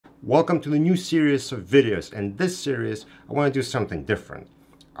Welcome to the new series of videos, and this series I want to do something different.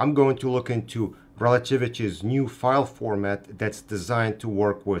 I'm going to look into Relativity's new file format that's designed to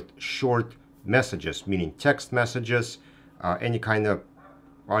work with short messages, meaning text messages, any kind of,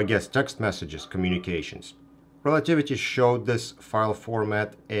 I guess, text messages, communications. Relativity showed this file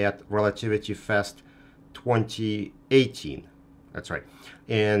format at Relativity Fest 2018. That's right.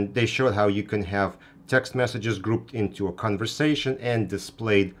 And they showed how you can have text messages grouped into a conversation and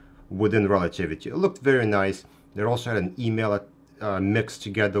displayed within Relativity. It looked very nice. They also had an email mixed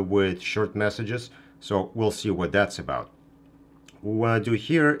together with short messages, so we'll see what that's about. What we want to do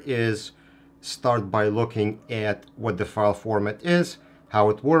here is start by looking at what the file format is, how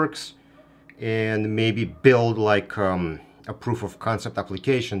it works, and maybe build like a proof of concept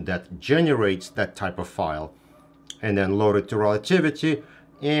application that generates that type of file, and then load it to Relativity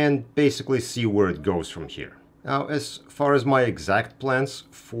and basically see where it goes from here. Now, as far as my exact plans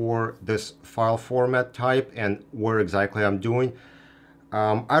for this file format type and where exactly I'm doing,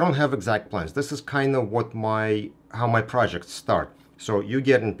 I don't have exact plans. This is kind of what how my projects start. So you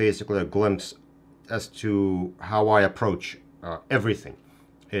get basically a glimpse as to how I approach everything.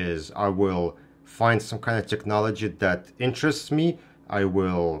 Is I will find some kind of technology that interests me. I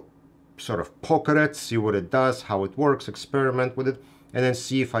will sort of poke at it, see what it does, how it works, experiment with it, and then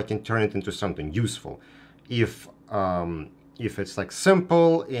see if I can turn it into something useful. If it's like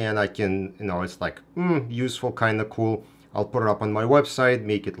simple and I can, it's like useful, kind of cool, I'll put it up on my website,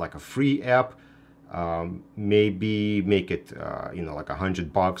 make it like a free app, maybe make it like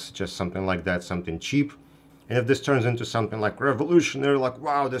 $100, just something like that, something cheap. And if this turns into something like revolutionary, like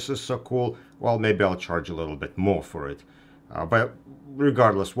wow, this is so cool, well, maybe I'll charge a little bit more for it. But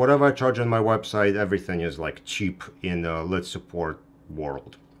regardless, whatever I charge on my website, everything is like cheap in the Lit Support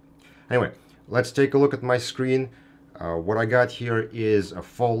world. Anyway, let's take a look at my screen. What I got here is a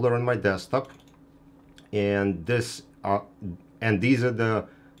folder on my desktop, and these are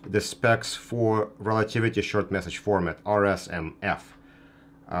the specs for Relativity Short Message Format, RSMF.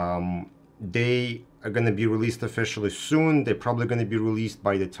 They are going to be released officially soon. They're probably going to be released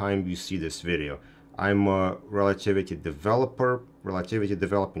by the time you see this video. I'm a Relativity developer, Relativity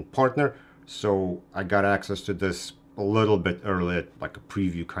developing partner, so I got access to this a little bit early, like a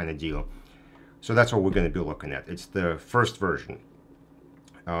preview kind of deal. So that's what we're going to be looking at. It's the first version.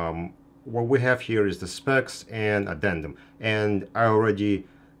 What we have here is the specs and addendum. And I already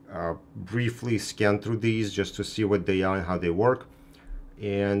briefly scanned through these just to see what they are and how they work.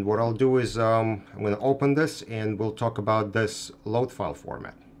 And what I'll do is I'm going to open this and we'll talk about this load file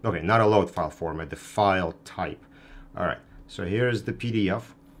format. Okay, not a load file format, the file type. All right, so here's the PDF.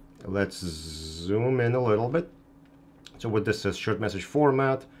 Let's zoom in a little bit. So what this is, short message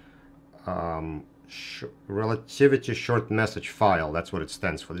format, Relativity Short Message File, that's what it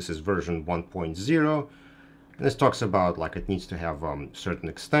stands for. This is version 1.0, and this talks about like it needs to have certain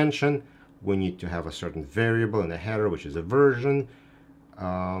extension. We need to have a certain variable in the header, which is a version.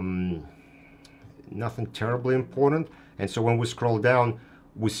 Nothing terribly important. And so when we scroll down,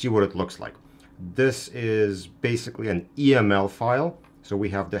 we see what it looks like. This is basically an EML file. So we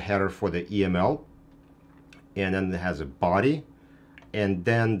have the header for the EML, and then it has a body, and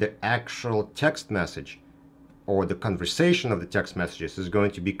then the actual text message or the conversation of the text messages is going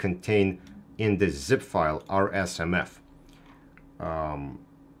to be contained in the zip file RSMF.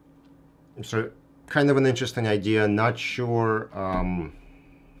 So kind of an interesting idea. Not sure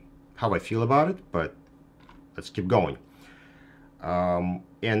how I feel about it, but let's keep going. And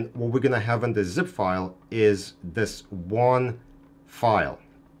what we're going to have in the zip file is this one file.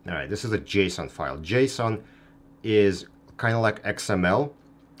 All right, this is a JSON file. JSON is kind of like XML,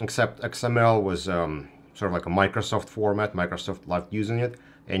 except XML was sort of like a Microsoft format. Microsoft loved using it,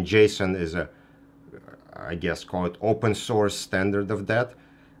 and JSON is I guess, call it open source standard of that.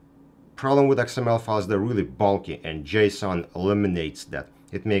 Problem with XML files, they're really bulky, and JSON eliminates that.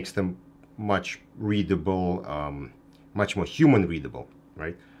 It makes them much readable, much more human readable,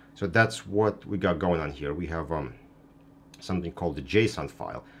 right? So that's what we got going on here. We have something called the JSON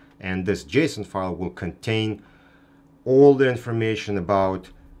file, and this JSON file will contain all the information about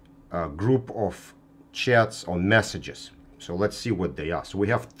a group of chats or messages. So let's see what they are. So we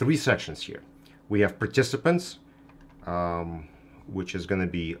have three sections here. We have participants, which is going to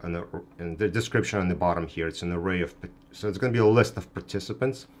be in the description on the bottom here. It's an array of, so it's going to be a list of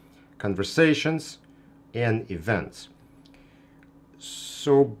participants, conversations, and events.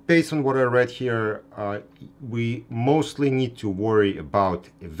 So based on what I read here, we mostly need to worry about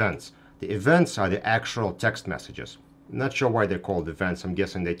events. The events are the actual text messages. Not sure why they're called events. I'm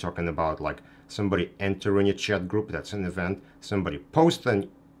guessing they're talking about like somebody entering a chat group, that's an event. Somebody posting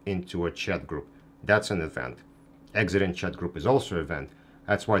into a chat group. That's an event. Exiting chat group is also an event.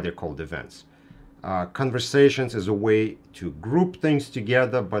 That's why they're called events. Conversations is a way to group things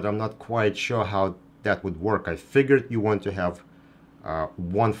together, but I'm not quite sure how that would work. I figured you want to have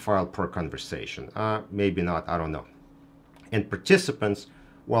one file per conversation. Maybe not, I don't know. And participants,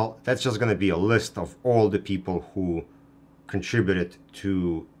 well, that's just going to be a list of all the people who contributed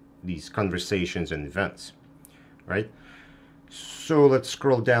to these conversations and events, right? So let's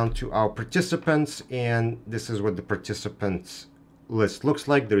scroll down to our participants, and this is what the participants list looks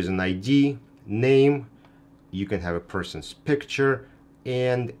like. There's an ID, name, you can have a person's picture,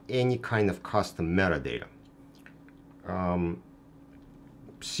 and any kind of custom metadata.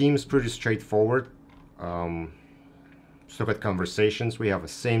 Seems pretty straightforward. Let's look at conversations. We have the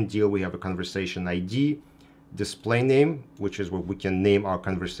same deal. We have a conversation ID, display name, which is what we can name our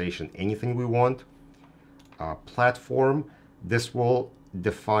conversation anything we want. Platform, this will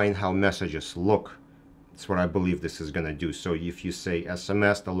define how messages look. That's what I believe this is going to do. So if you say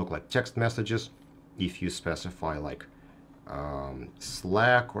SMS, they'll look like text messages. If you specify like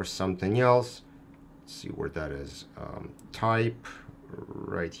Slack or something else, let's see where that is. Type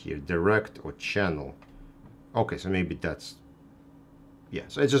right here, direct or channel. Okay, so maybe that's, yeah,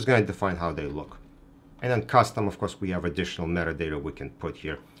 so it's just going to define how they look. And then custom, of course, we have additional metadata we can put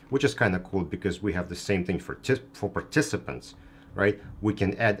here, which is kind of cool because we have the same thing for participants, right? We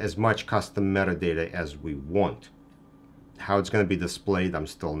can add as much custom metadata as we want. How it's going to be displayed, I'm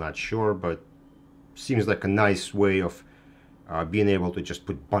still not sure, but seems like a nice way of being able to just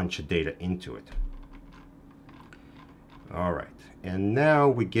put a bunch of data into it. All right, and now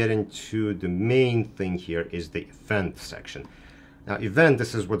we get into the main thing here is the event section. Now event,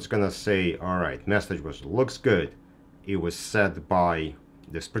 this is what's going to say, all right, message looks good. It was said by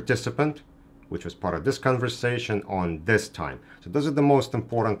this participant, which was part of this conversation on this time. So those are the most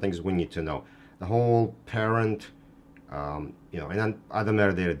important things we need to know. The whole parent, you know, and then other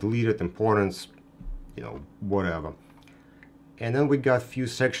metadata, deleted, importance, you know, whatever. And then we got a few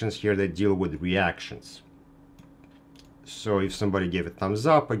sections here that deal with reactions. So if somebody gave a thumbs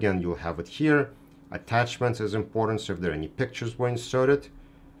up, again, you'll have it here. Attachments is important, so if there are any pictures were inserted,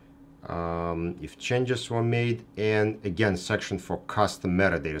 if changes were made, and again, section for custom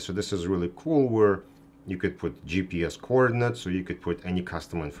metadata. So this is really cool where you could put GPS coordinates, or you could put any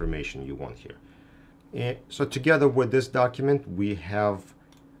custom information you want here. And so together with this document, we have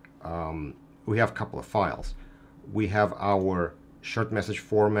a couple of files. We have our short message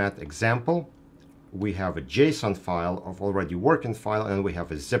format example. We have a JSON file of already working file, and we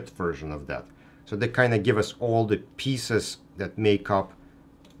have a zipped version of that. So they kind of give us all the pieces that make up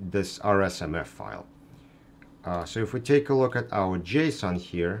this RSMF file. So if we take a look at our JSON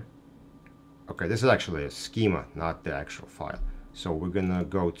here, okay, this is actually a schema, not the actual file. So we're gonna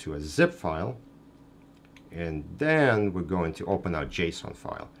go to a zip file, and then we're going to open our JSON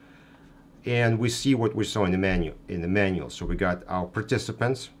file. And we see what we saw in the manual. So we got our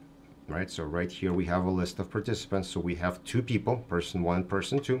participants, right? So right here we have a list of participants. So we have two people, person one,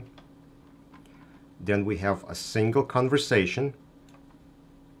 person two. Then we have a single conversation.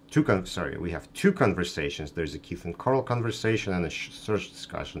 We have two conversations. There's a Keith and Carl conversation and a search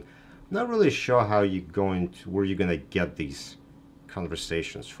discussion. Not really sure how where you're gonna get these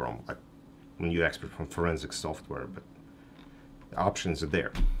conversations from, like when you export from forensic software, but the options are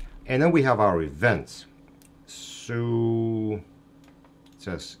there. And then we have our events. So it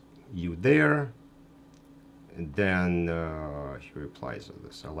says you there, and then he replies to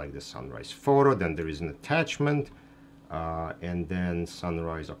this. I like the sunrise photo. Then there is an attachment, and then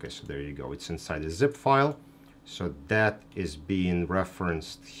sunrise. Okay, so there you go. It's inside a zip file. So that is being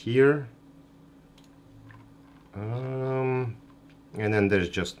referenced here. And then there's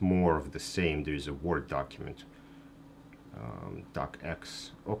just more of the same. There's a Word document.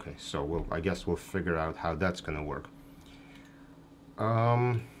 docx. Okay, so I guess we'll figure out how that's going to work.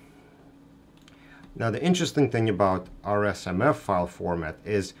 Now the interesting thing about RSMF file format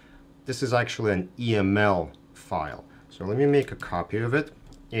is this is actually an EML file. So let me make a copy of it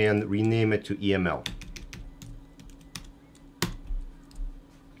and rename it to EML.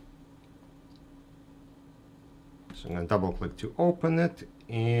 So I'm going to double click to open it,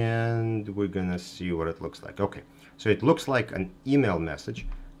 and we're going to see what it looks like. Okay, so it looks like an email message.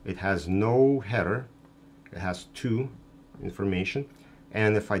 It has no header. It has to information.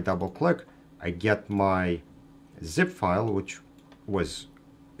 And if I double click, I get my zip file, which was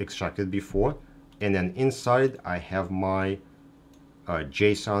extracted before. And then inside, I have my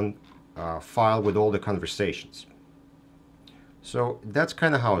JSON file with all the conversations. So that's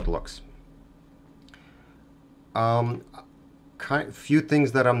kind of how it looks. few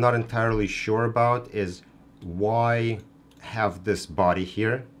things that I'm not entirely sure about is why have this body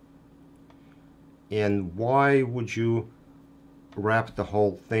here, and why would you wrap the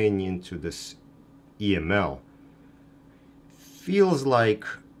whole thing into this EML. Feels like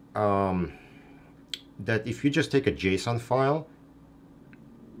that if you just take a JSON file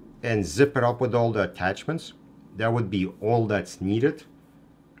and zip it up with all the attachments, that would be all that's needed.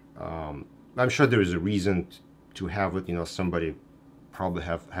 I'm sure there is a reason to have it, you know, somebody probably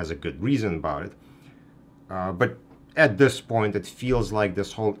has a good reason about it. But at this point, it feels like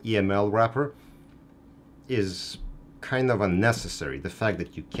this whole EML wrapper is kind of unnecessary. The fact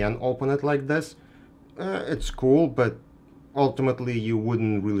that you can open it like this, it's cool, but ultimately you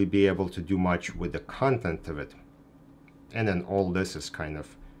wouldn't really be able to do much with the content of it. And then all this is kind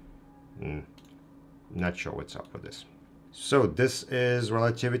of not sure what's up with this. So this is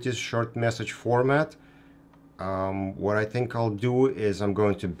Relativity's short message format. What I think I'll do is I'm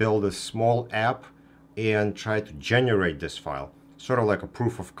going to build a small app and try to generate this file, sort of like a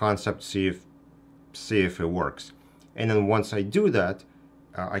proof of concept, see if it works. And then once I do that,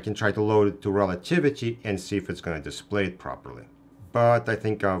 I can try to load it to Relativity and see if it's going to display it properly. But I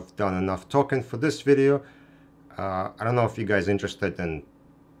think I've done enough talking for this video. I don't know if you guys are interested in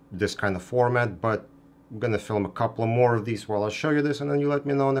this kind of format, but I'm going to film a couple more of these while I show you this, and then you let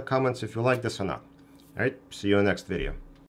me know in the comments if you like this or not. Alright, see you in the next video.